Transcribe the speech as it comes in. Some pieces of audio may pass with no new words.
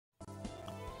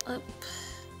up.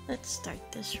 Let's start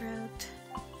this route.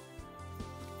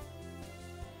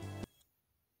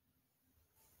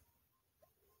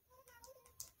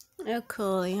 Oh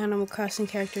cool, the Animal Crossing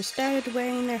characters started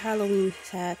wearing their Halloween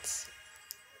hats.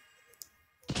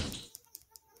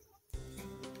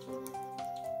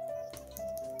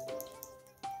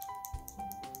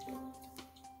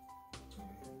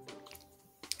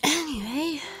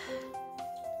 Anyway.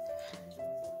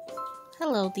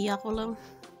 Hello, Diavolo.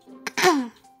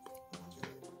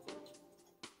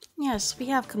 Yes, we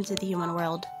have come to the human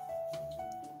world.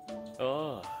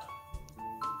 Oh.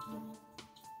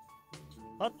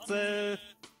 What's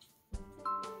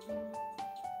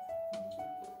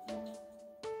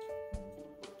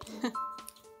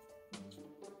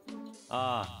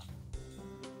Ah.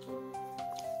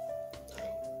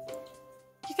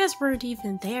 You guys weren't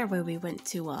even there when we went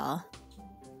to a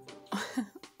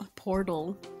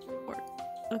portal.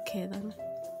 Okay then.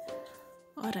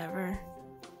 Whatever.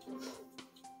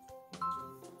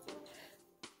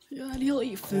 Yeah, you'll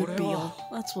eat food, Beal.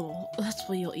 That's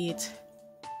what you'll eat.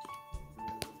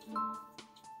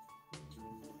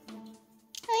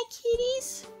 Hi,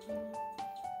 kitties.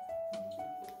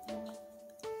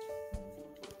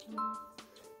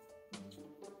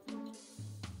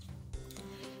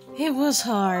 It was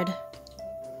hard.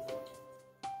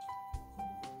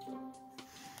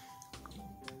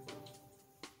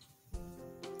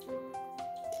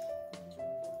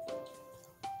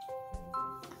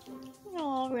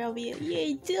 Oh, Robbie,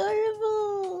 you're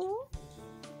adorable.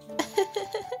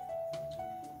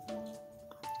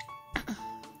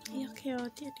 Okay, I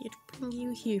did bring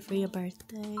you here for your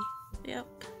birthday. Yep.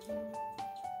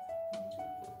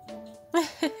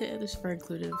 There's fur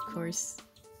included, of course.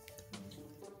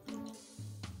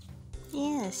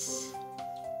 Yes.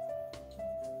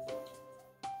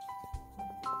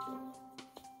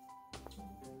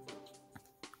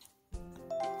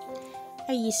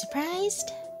 Are you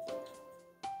surprised?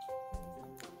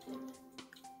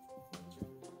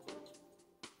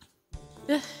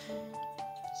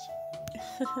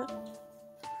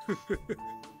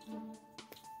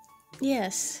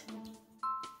 Yes.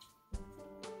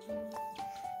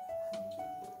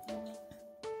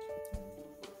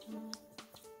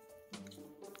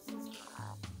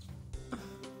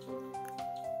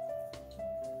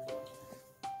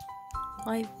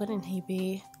 Why wouldn't he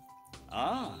be?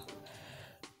 Ah.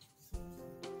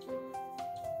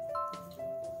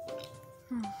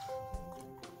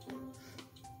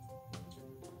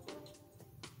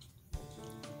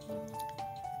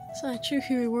 It's not a true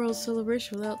Hero World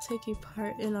celebration without taking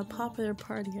part in a popular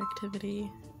party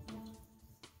activity.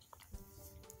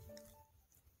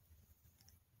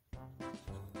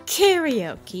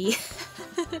 Karaoke.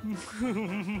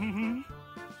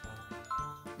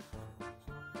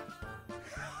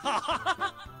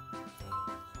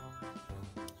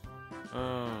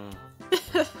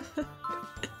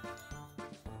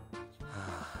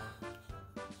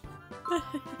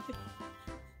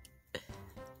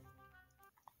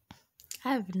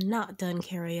 I have not done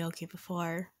karaoke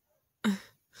before.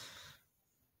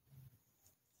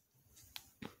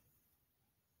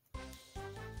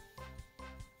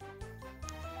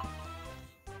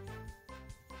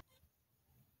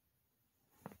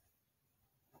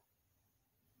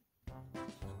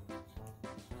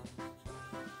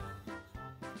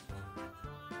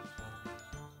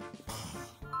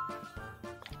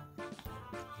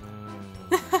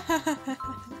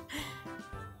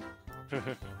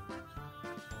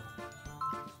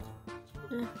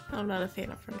 I'm not a fan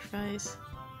of french fries.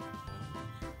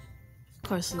 Of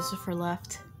course, Lucifer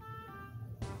left.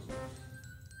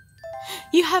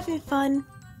 You having fun?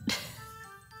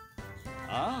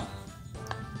 Ah.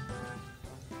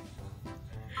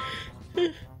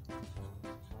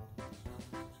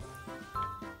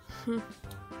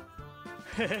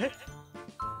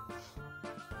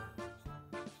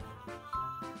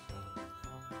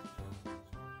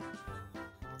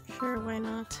 Sure, why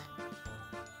not?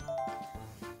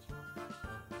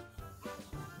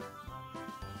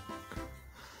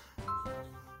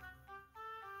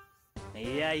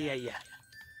 Yeah.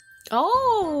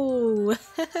 Oh!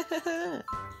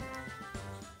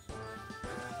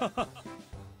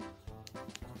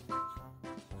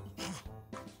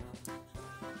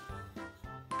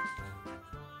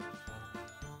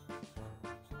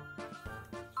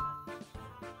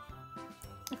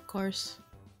 Of course.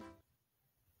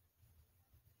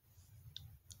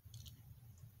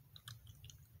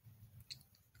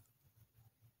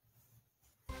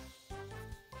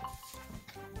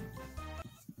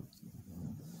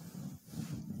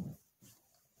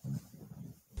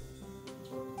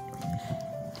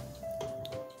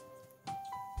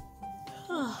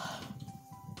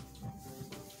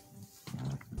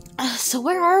 So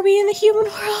where are we in the human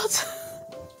world?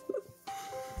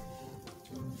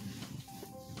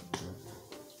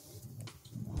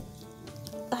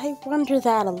 I wonder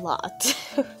that a lot.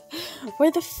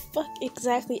 Where the fuck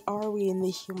exactly are we in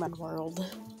the human world?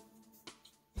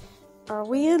 Are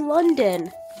we in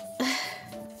London?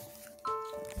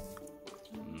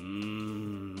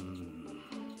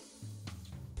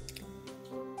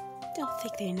 Don't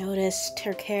think they noticed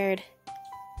or cared.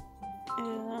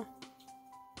 Yeah.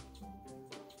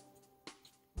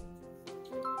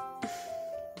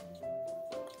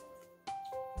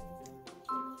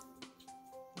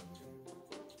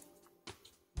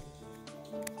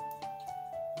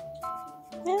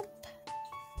 Yep.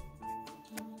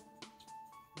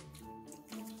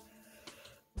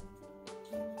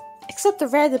 Except the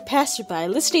random passerby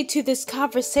listening to this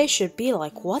conversation be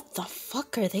like, what the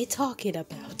fuck are they talking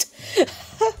about?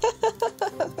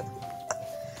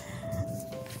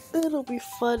 It'll be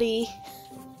funny.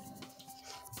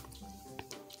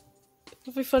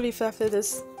 It'll be funny if after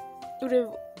this would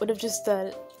have just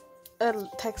a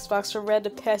text box from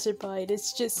random passerby and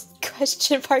it's just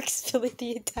question marks filling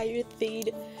the entire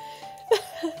feed.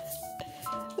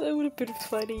 That would have been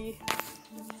funny.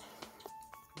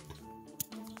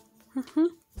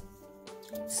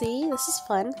 See, this is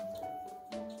fun.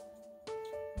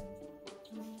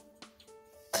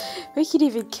 We could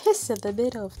even kiss in the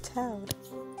middle of town.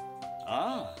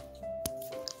 Ah.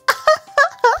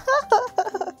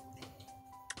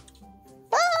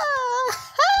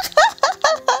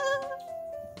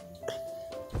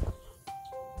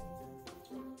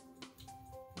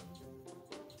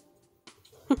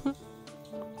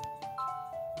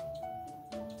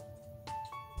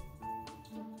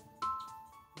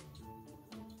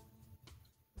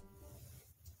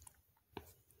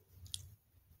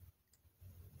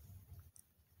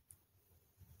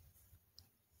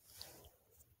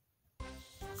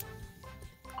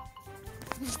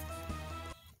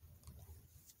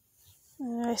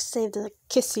 I saved the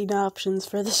kissing options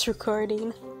for this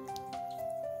recording.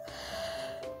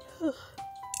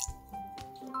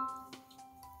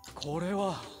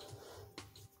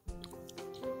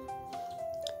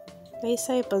 They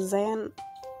say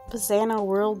Bazana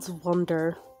World's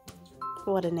Wonder.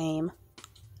 What a name.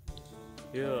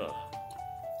 Yeah.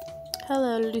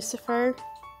 Hello, Lucifer.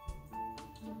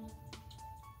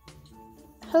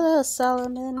 Hello,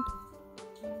 Solomon.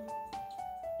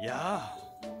 Yeah.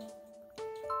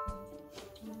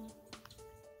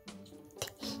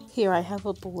 Here, I have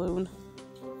a balloon.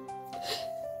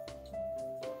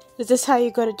 Is this how you're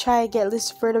gonna try and get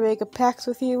Lucifer to make a pact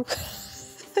with you?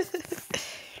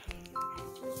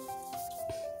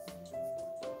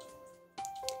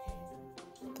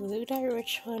 Blue dart,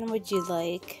 which one would you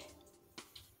like?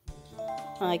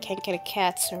 Oh, I can't get a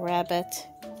cat, so rabbit.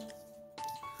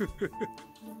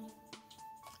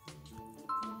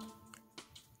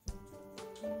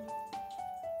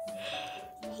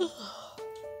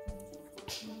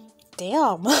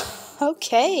 Damn.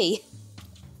 Okay.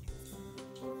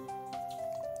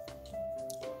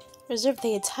 Reserve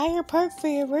the entire park for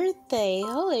your birthday.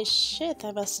 Holy shit,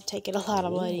 that must have taken a lot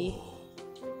of money.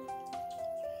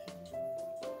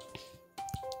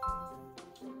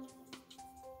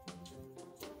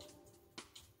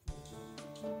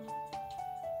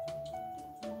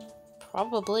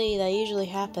 Probably. That usually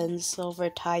happens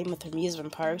over time with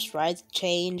amusement parks. Rides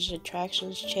change,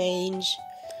 attractions change.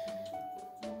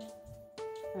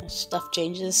 Stuff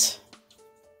changes.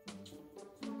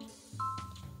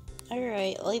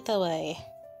 Alright, lead the way.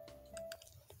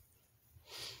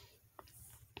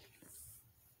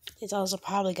 These also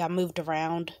probably got moved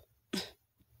around.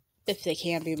 If they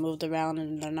can be moved around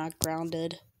and they're not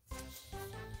grounded.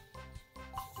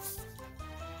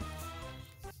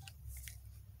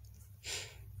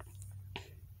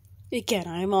 Again,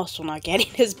 I'm also not getting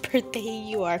his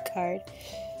birthday UR card.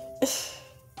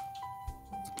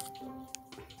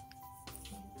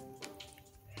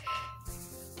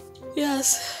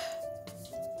 Yes.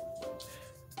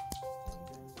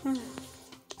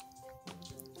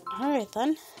 Alright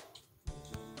then.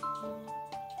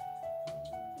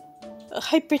 A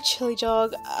hyper chili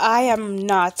dog. I am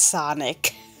not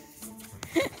Sonic.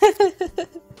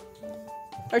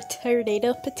 Or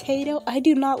tornado potato. I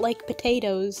do not like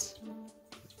potatoes.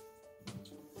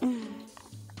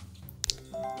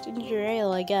 Ginger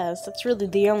ale, I guess. That's really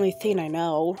the only thing I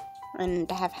know and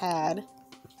have had.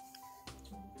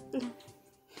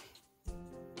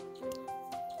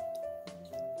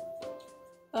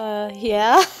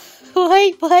 Yeah?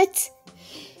 Wait, what?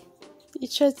 You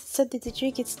tried something to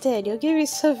drink instead. You'll give me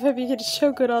some if you're gonna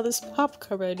choke on all this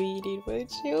popcorn I'm eating,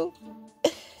 won't you?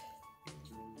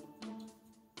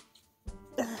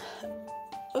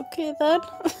 Okay then.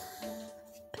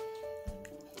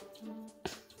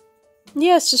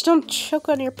 Yes, just don't choke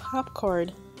on your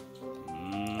popcorn.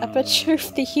 I bet you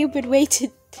if the human way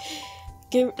to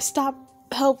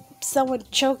help someone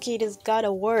choking has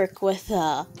gotta work with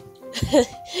an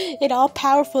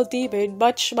all-powerful demon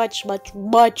much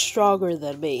stronger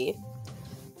than me.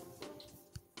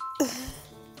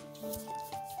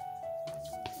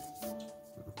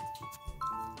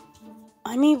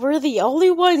 I mean, we're the only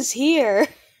ones here,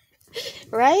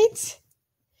 right?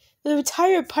 The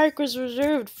entire park was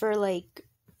reserved for, like,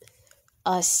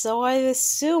 us, so I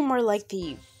assume we're, like,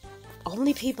 the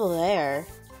only people there.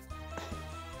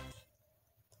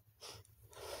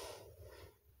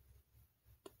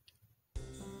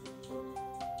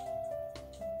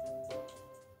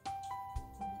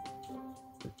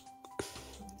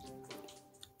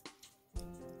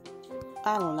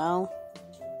 I don't know.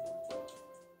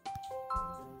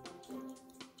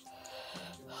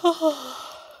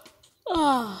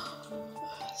 Oh,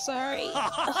 sorry.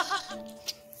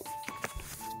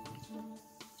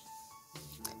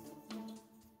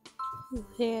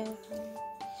 Yeah.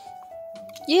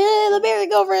 Yeah, the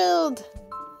merry-go-round!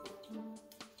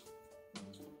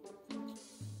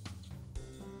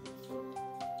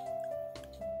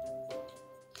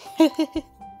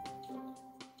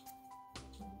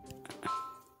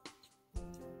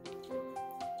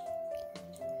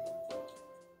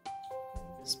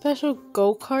 Special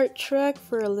go-kart track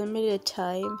for a limited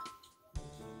time.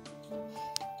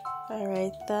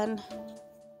 Alright then.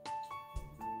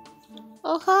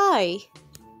 Oh, hi!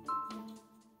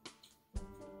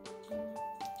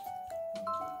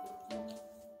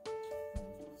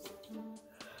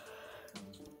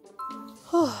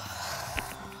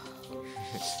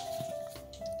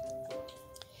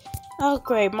 Oh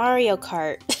great, Mario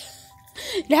Kart.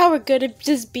 Now we're gonna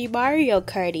just be Mario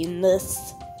Karting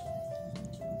this.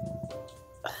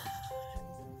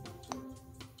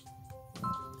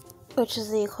 Which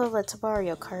is the equivalent to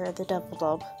Mario Kart at the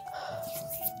Diavolo.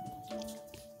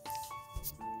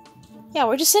 Yeah,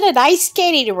 we're just in an ice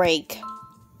skating rink.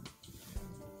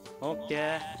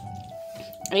 Okay.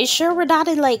 Are you sure we're not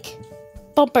in, like,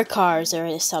 bumper cars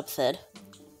or something?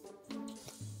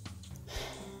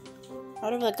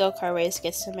 One of the go-kart race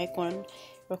gets to make one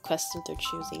request of their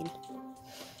choosing.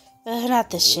 Not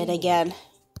this shit again.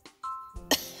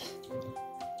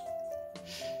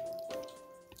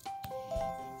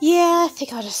 Yeah, I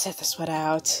think I'll just sit this one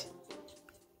out.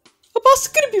 I'm also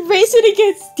gonna be racing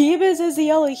against demons as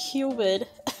the only human.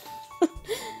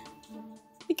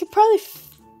 We could probably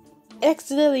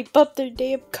accidentally bump their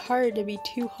damn car to be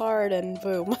too hard and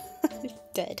boom.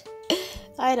 Dead.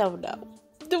 I don't know.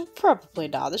 No, probably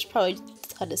not. There's probably a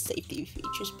ton of safety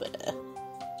features, but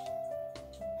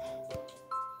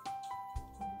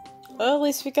well, at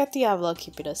least we got Diavolo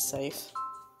keeping us safe.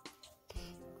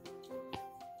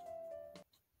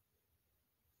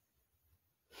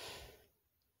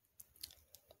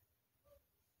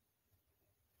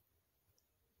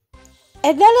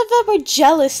 And none of them are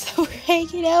jealous that we're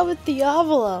hanging out with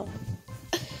Diavolo.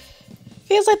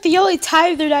 Feels like the only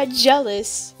time they're not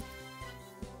jealous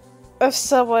of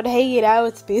someone hanging out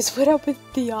with me is when I'm with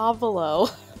Diavolo.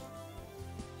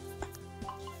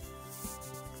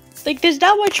 Like, there's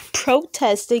not much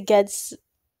protest against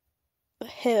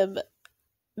him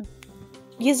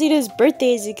using his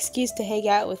birthday as an excuse to hang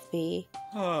out with me.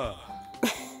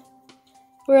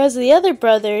 Whereas the other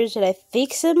brothers, and I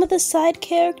think some of the side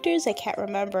characters, I can't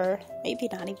remember, maybe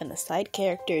not even the side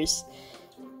characters,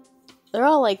 they're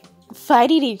all like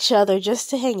fighting each other just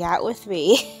to hang out with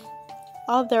me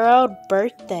on their own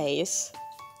birthdays.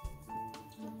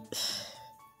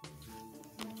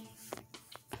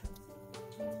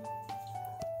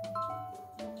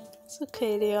 It's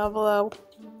okay, Diavolo.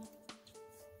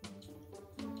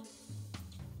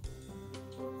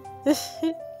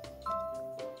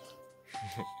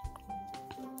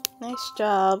 Nice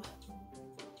job.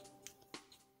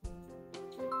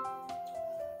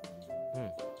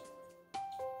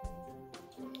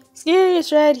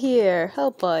 Serious ride here.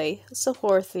 Oh boy, it's a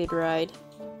horse-feed ride.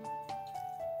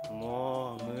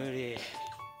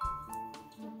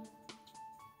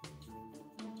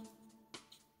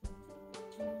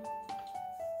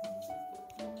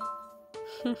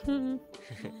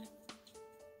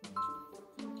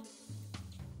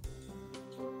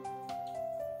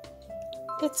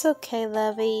 It's okay,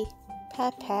 Levy.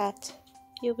 Pat pat.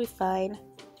 You'll be fine.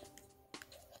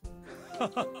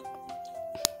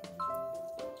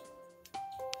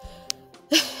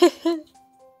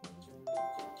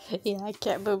 Yeah, I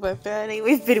can't move my body.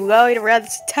 We've been going around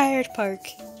this entire park.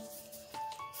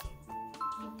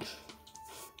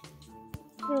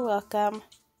 You're welcome.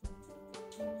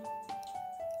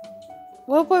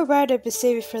 One more round I've been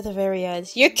saving for the very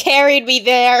end. You carried me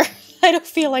there! I don't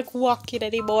feel like walking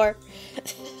anymore.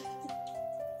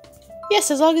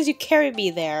 Yes, as long as you carry me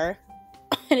there.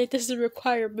 And it doesn't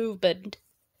require movement.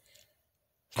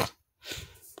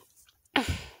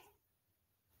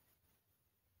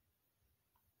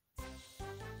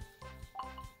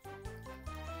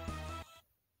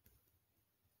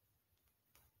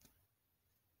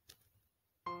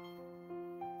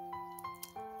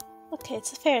 Okay,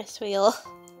 it's a Ferris wheel.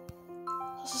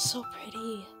 This is so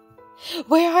pretty.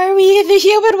 Where are we in the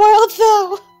human world,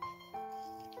 though?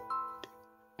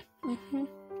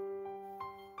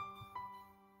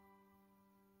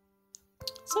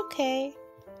 It's okay.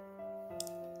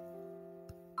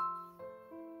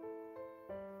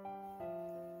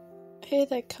 I hear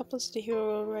that couples in the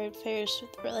hero will ride Ferris,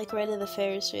 like right in the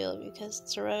Ferris wheel, because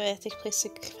it's a romantic place to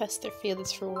confess their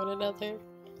feelings for one another.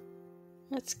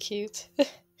 That's cute.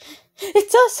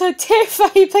 It's also a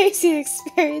terrifying place to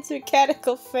experience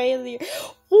mechanical failure.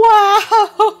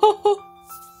 Wow!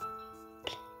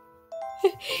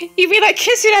 You mean like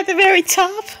kissing at the very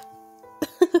top?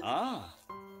 Ah.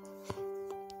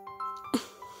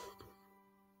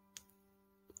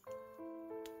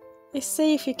 They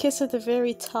say if you kiss at the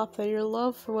very top, then your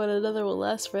love for one another will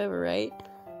last forever, right?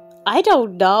 I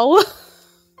don't know.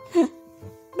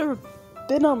 Never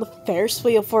been on the Ferris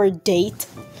wheel for a date.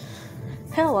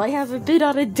 Hell, I haven't been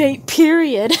on a date,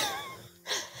 period. The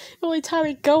only time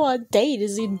I go on date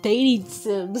is in dating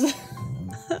sims.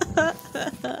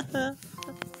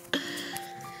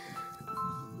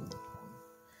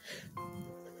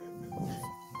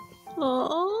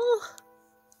 Aww.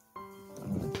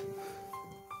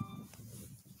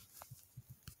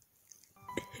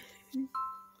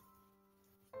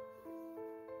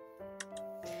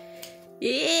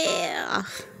 Yeah.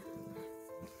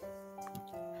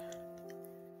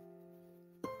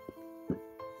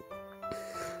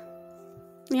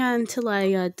 Yeah, until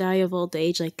I die of old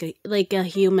age like a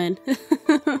human.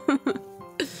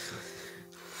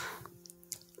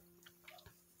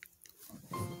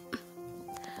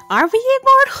 Are we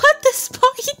immortal at this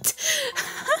point?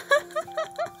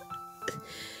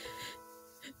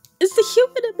 Is the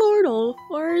human immortal,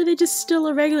 or are they just still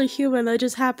a regular human that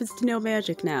just happens to know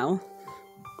magic now?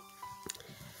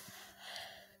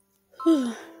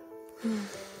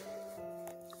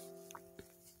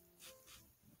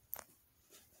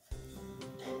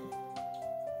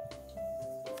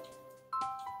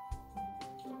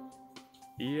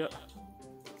 Yeah.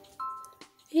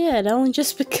 Yeah, it only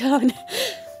just begun.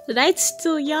 The night's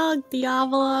still young,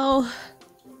 Diavolo.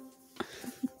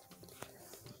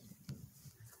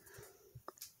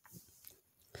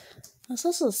 That's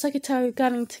also the second time we've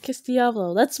gotten to kiss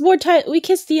Diavolo. That's more time. We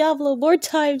kissed Diavolo more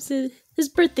times in his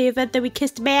birthday event than we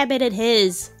kissed Mammon at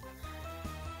his.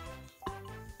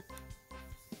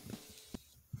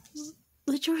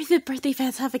 Majority of the birthday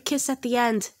fans have a kiss at the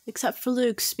end, except for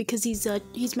Luke's because he's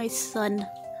my son.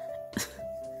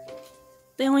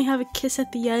 They only have a kiss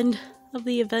at the end of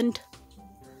the event.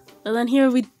 And then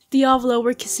here with Diavolo,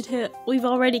 we're kissing him. We've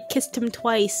already kissed him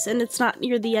twice, and it's not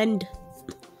near the end.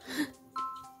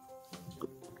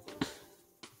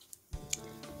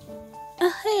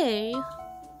 Hey.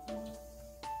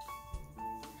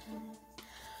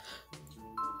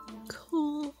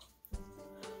 Cool.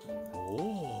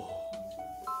 Oh.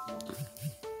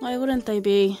 Why wouldn't they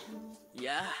be?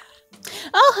 Yeah.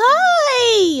 Oh,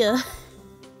 hi!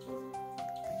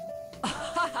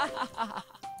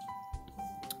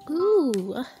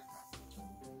 Ooh.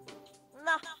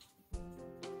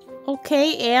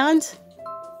 Okay, and?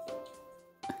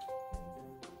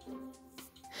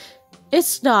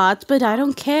 It's not, but I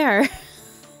don't care.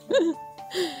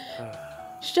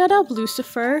 Shut up,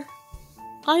 Lucifer.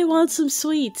 I want some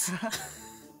sweets.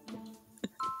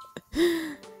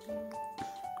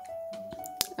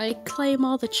 I claim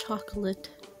all the chocolate.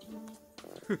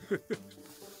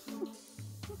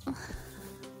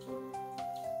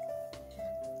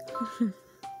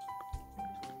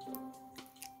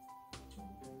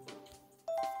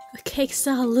 The cakes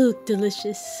all look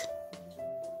delicious.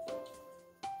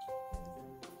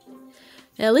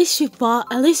 At least you bought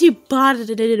it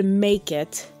and didn't make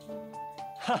it.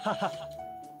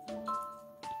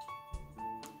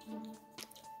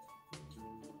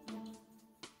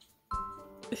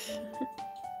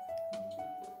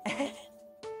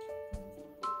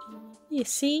 You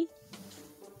see?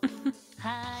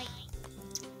 Hi.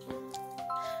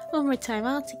 One more time,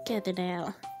 all together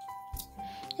now.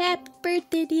 Happy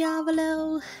birthday,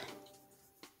 Diavolo!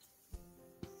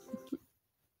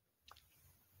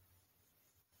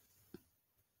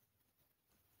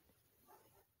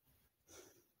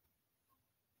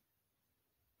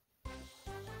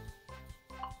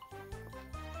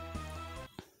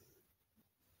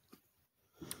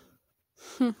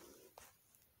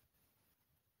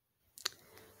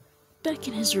 Back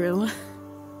in his room.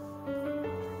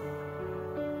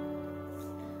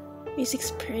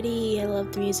 Music's pretty. I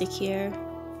love the music here.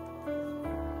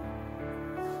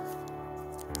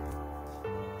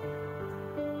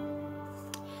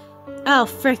 Oh,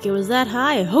 frick, it was that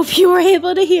high. I hope you were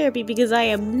able to hear me because I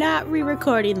am not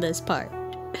re-recording this part.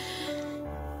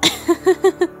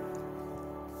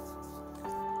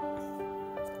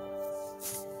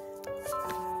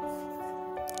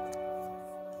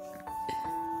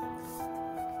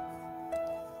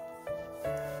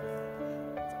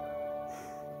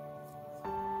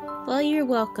 Well, you're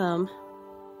welcome.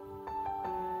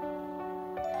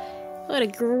 What a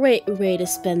great way to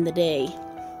spend the day.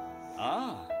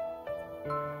 Ah.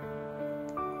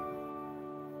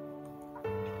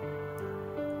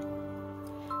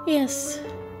 Yes.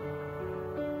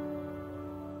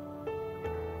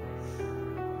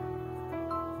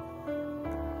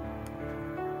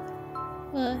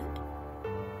 What?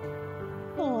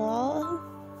 Aww.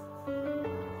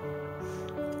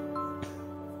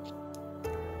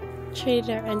 Traded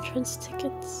our entrance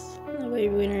tickets. That way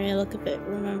whenever I look at it,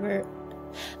 remember.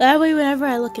 That way whenever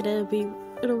I look at it,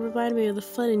 it'll remind me of the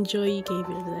fun and joy you gave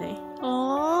me today.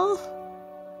 Aww.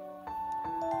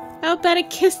 How about a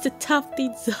kiss to top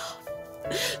things off?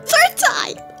 Third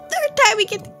time! Third time we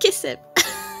get to kiss him!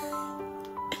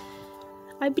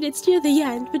 I mean, it's near the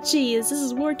end, but geez, this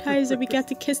is more times than we got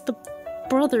to kiss the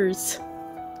brothers.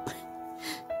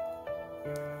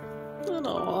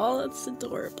 Aw, that's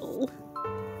adorable.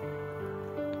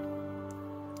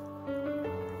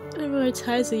 How many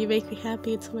times will you make me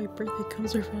happy until my birthday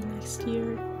comes around next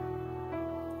year?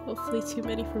 Hopefully too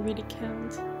many for me to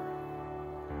count.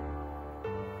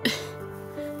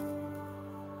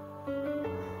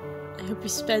 I hope you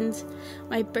spend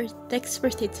my next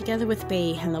birthday together with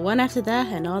me, and the one after that,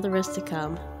 and all the rest to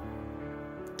come.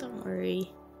 Don't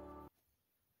worry.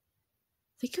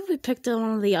 I think if we picked up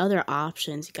one of the other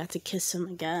options, you got to kiss him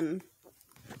again.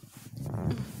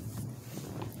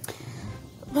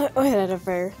 But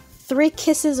whatever. 3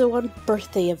 kisses and 1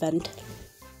 birthday event.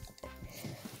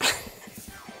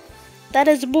 That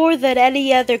is more than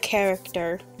any other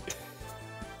character.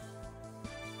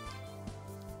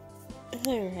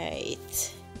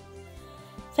 Alright.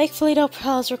 Thankfully no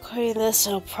problems recording this,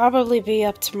 it'll probably be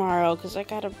up tomorrow because I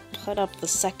gotta put up the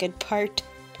second part.